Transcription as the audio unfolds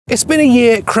It's been a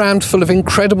year crammed full of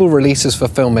incredible releases for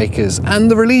filmmakers,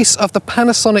 and the release of the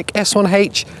Panasonic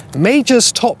S1H may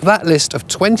just top that list of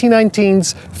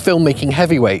 2019's filmmaking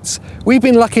heavyweights. We've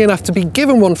been lucky enough to be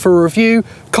given one for a review,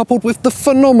 coupled with the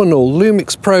phenomenal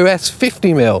Lumix Pro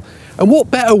S50mm. And what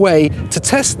better way to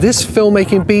test this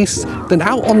filmmaking beast than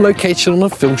out on location on a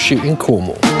film shoot in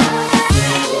Cornwall.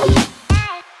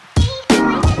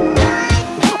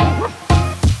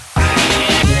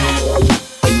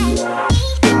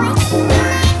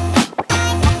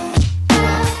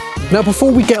 Now,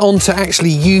 before we get on to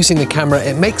actually using the camera,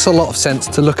 it makes a lot of sense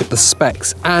to look at the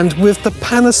specs. And with the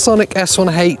Panasonic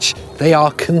S1H, they are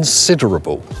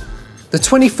considerable. The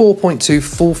 24.2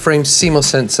 full-frame CMOS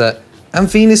sensor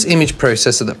and Venus image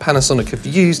processor that Panasonic have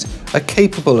used are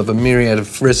capable of a myriad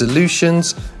of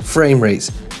resolutions, frame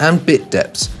rates, and bit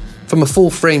depths, from a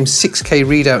full-frame 6K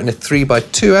readout in a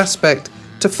 3:2 aspect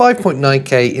to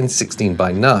 5.9K in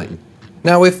 16:9.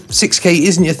 Now, if 6K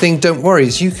isn't your thing, don't worry,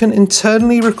 as you can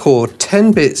internally record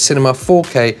 10-bit cinema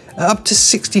 4K at up to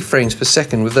 60 frames per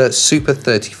second with a Super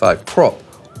 35 crop,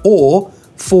 or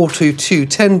 422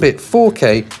 10-bit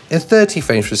 4K in 30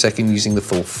 frames per second using the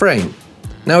full frame.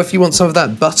 Now, if you want some of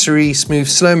that buttery, smooth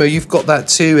slow-mo, you've got that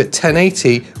too at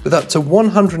 1080 with up to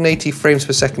 180 frames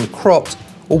per second cropped,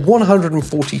 or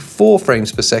 144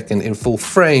 frames per second in full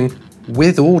frame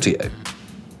with audio.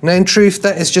 Now, in truth,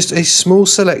 that is just a small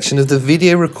selection of the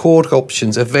video record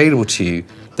options available to you.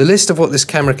 The list of what this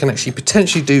camera can actually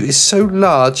potentially do is so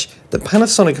large that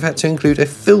Panasonic have had to include a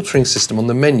filtering system on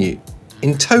the menu.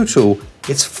 In total,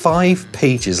 it's 5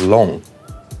 pages long.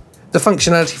 The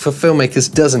functionality for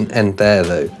filmmakers doesn't end there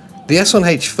though. The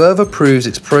S1H further proves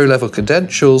its pro-level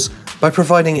credentials by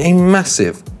providing a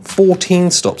massive 14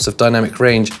 stops of dynamic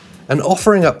range and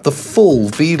offering up the full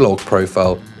Vlog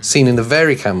profile seen in the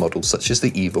VariCam models such as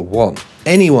the EVA 1.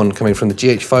 Anyone coming from the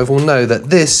GH5 will know that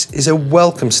this is a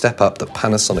welcome step up that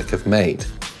Panasonic have made.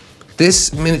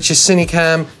 This miniature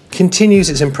cinecam continues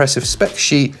its impressive spec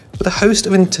sheet with a host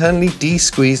of internally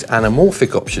de-squeezed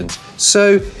anamorphic options,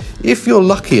 so if you're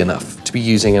lucky enough to be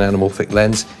using an anamorphic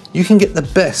lens, you can get the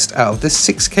best out of this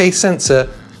 6K sensor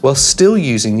while still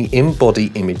using the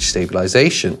in-body image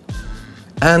stabilization.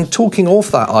 And talking off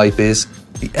that iBiz,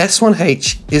 the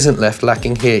S1H isn't left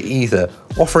lacking here either,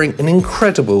 offering an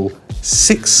incredible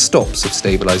 6 stops of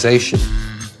stabilization.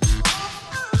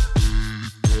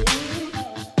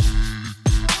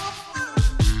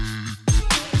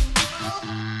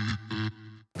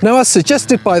 Now, as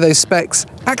suggested by those specs,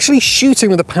 actually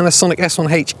shooting with the Panasonic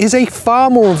S1H is a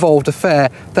far more involved affair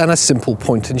than a simple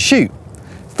point and shoot.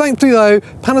 Thankfully though,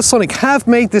 Panasonic have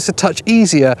made this a touch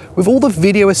easier with all the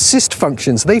video assist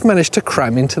functions they've managed to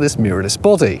cram into this mirrorless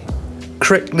body.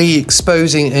 Correctly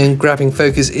exposing and grabbing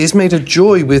focus is made a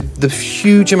joy with the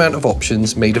huge amount of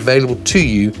options made available to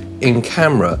you in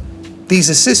camera. These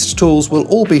assist tools will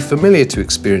all be familiar to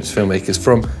experienced filmmakers,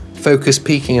 from focus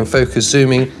peaking and focus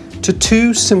zooming to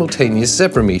 2 simultaneous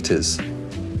zebra meters.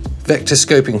 Vector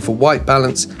scoping for white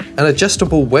balance and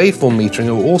adjustable waveform metering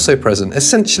are also present.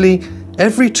 Essentially,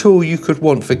 every tool you could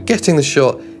want for getting the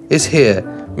shot is here,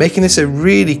 making this a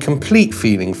really complete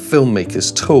feeling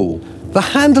filmmaker's tool. The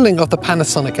handling of the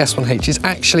Panasonic S1H is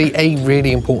actually a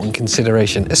really important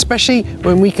consideration, especially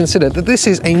when we consider that this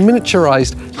is a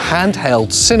miniaturized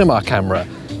handheld cinema camera.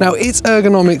 Now, its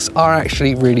ergonomics are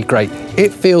actually really great.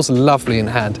 It feels lovely in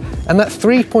hand, and that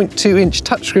 3.2-inch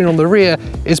touchscreen on the rear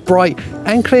is bright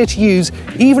and clear to use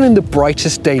even in the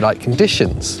brightest daylight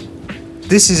conditions.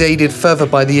 This is aided further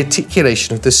by the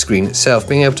articulation of the screen itself,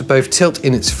 being able to both tilt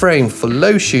in its frame for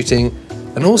low shooting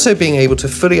and also being able to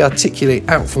fully articulate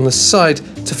out from the side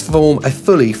to form a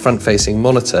fully front-facing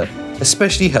monitor,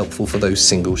 especially helpful for those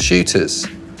single shooters.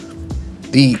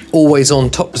 The always-on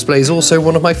top display is also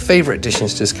one of my favourite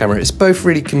additions to this camera. It's both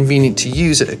really convenient to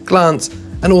use at a glance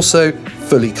and also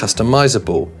fully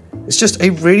customizable. It's just a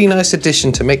really nice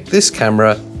addition to make this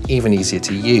camera even easier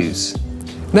to use.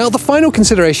 Now, the final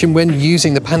consideration when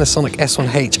using the Panasonic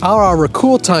S1H are our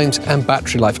record times and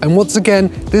battery life, and once again,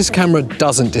 this camera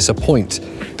doesn't disappoint.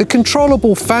 The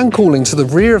controllable fan cooling to the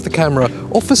rear of the camera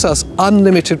offers us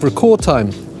unlimited record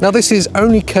time. Now, this is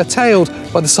only curtailed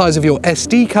by the size of your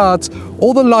SD cards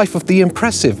or the life of the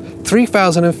impressive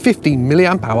 3050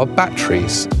 mAh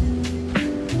batteries.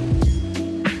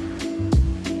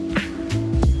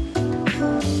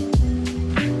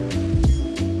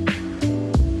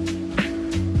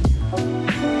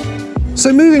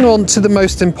 So moving on to the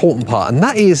most important part, and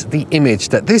that is the image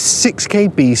that this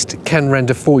 6K beast can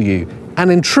render for you.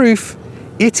 And in truth,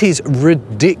 It is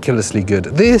ridiculously good.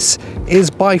 This is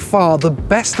by far the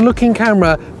best looking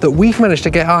camera that we've managed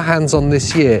to get our hands on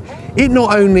this year. It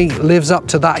not only lives up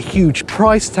to that huge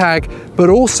price tag, but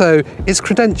also its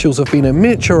credentials of being a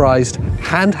miniaturized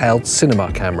handheld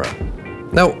cinema camera.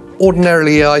 Now,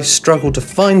 ordinarily I struggle to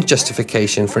find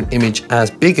justification for an image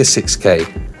as big as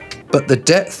 6K, but the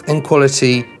depth and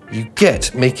quality you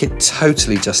get make it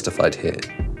totally justified here.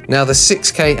 Now the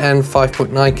 6K and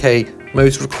 5.9K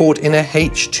modes record in a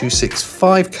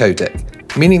H.265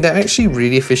 codec, meaning they're actually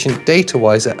really efficient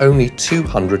data-wise at only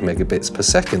 200 megabits per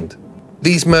second.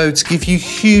 These modes give you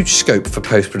huge scope for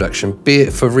post-production, be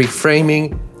it for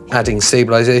reframing, adding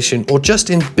stabilization, or just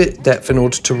in bit depth in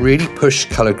order to really push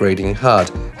color grading hard.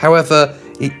 However,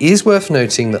 it is worth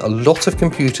noting that a lot of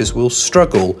computers will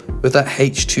struggle with that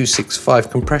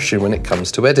H.265 compression when it comes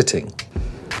to editing.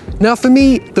 Now for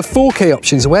me, the 4K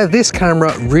option is where this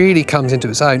camera really comes into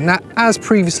its own. Now, as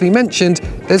previously mentioned,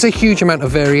 there's a huge amount of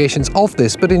variations of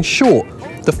this, but in short,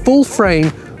 the full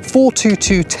frame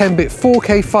 422 10-bit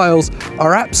 4K files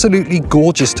are absolutely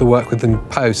gorgeous to work with in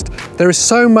post. There is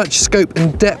so much scope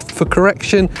and depth for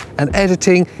correction and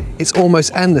editing, it's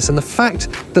almost endless. And the fact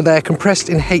that they're compressed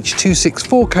in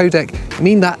H.264 codec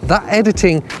mean that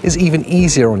editing is even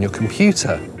easier on your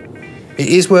computer. It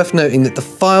is worth noting that the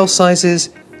file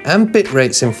sizes and bit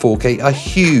rates in 4K are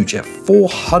huge at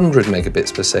 400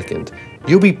 megabits per second.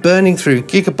 You'll be burning through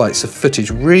gigabytes of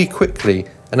footage really quickly,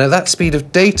 and at that speed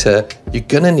of data, you're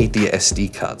gonna need the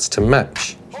SD cards to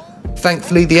match.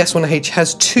 Thankfully, the S1H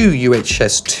has two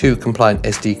UHS 2 compliant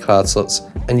SD card slots,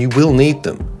 and you will need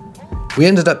them. We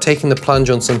ended up taking the plunge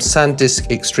on some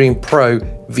SanDisk Extreme Pro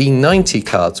V90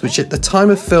 cards, which at the time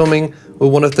of filming were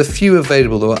one of the few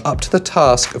available that were up to the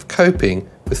task of coping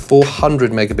with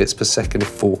 400 megabits per second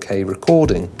 4K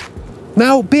recording.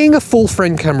 Now, being a full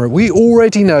frame camera, we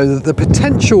already know that the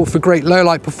potential for great low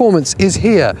light performance is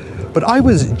here, but I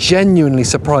was genuinely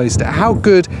surprised at how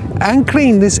good and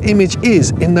clean this image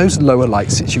is in those lower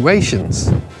light situations.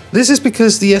 This is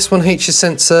because the S1H's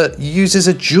sensor uses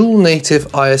a dual native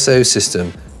ISO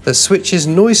system that switches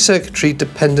noise circuitry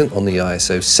dependent on the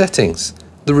ISO settings.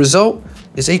 The result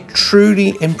is a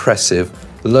truly impressive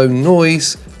low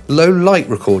noise, low light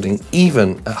recording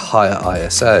even at higher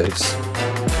ISOs.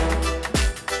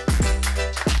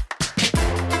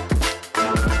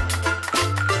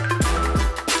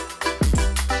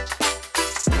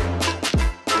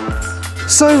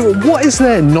 So what is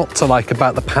there not to like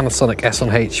about the Panasonic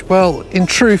S1H? Well, in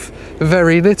truth,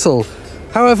 very little.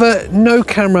 However, no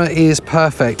camera is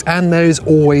perfect and there is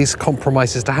always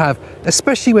compromises to have,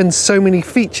 especially when so many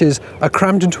features are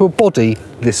crammed into a body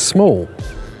this small.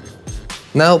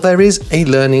 Now, there is a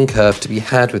learning curve to be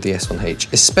had with the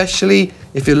S1H, especially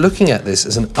if you're looking at this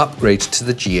as an upgrade to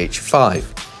the GH5.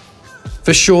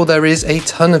 For sure, there is a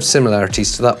ton of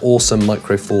similarities to that awesome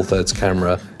Micro Four Thirds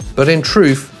camera, but in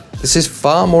truth, this is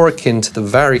far more akin to the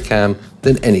VariCam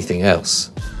than anything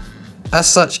else. As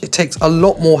such, it takes a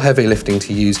lot more heavy lifting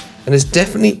to use and is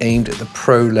definitely aimed at the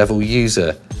pro level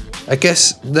user. I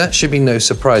guess that should be no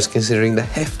surprise considering the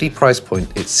hefty price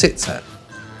point it sits at.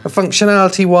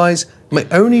 Functionality wise, my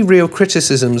only real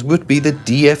criticisms would be the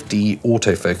DFD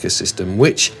autofocus system,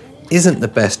 which isn't the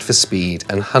best for speed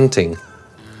and hunting.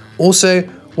 Also,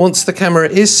 once the camera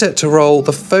is set to roll,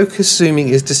 the focus zooming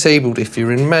is disabled if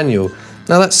you're in manual.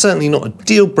 Now that's certainly not a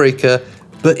deal breaker,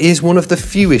 but is one of the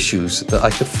few issues that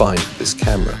I could find with this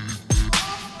camera.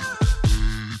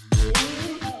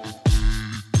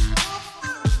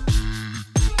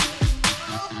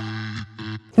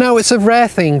 Now, it's a rare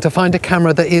thing to find a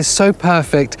camera that is so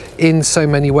perfect in so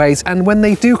many ways, and when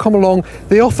they do come along,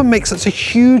 they often make such a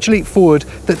huge leap forward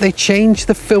that they change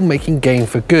the filmmaking game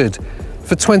for good.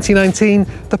 For 2019,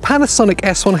 the Panasonic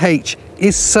S1H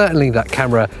is certainly that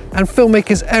camera, and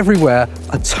filmmakers everywhere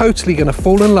are totally going to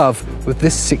fall in love with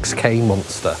this 6K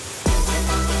monster.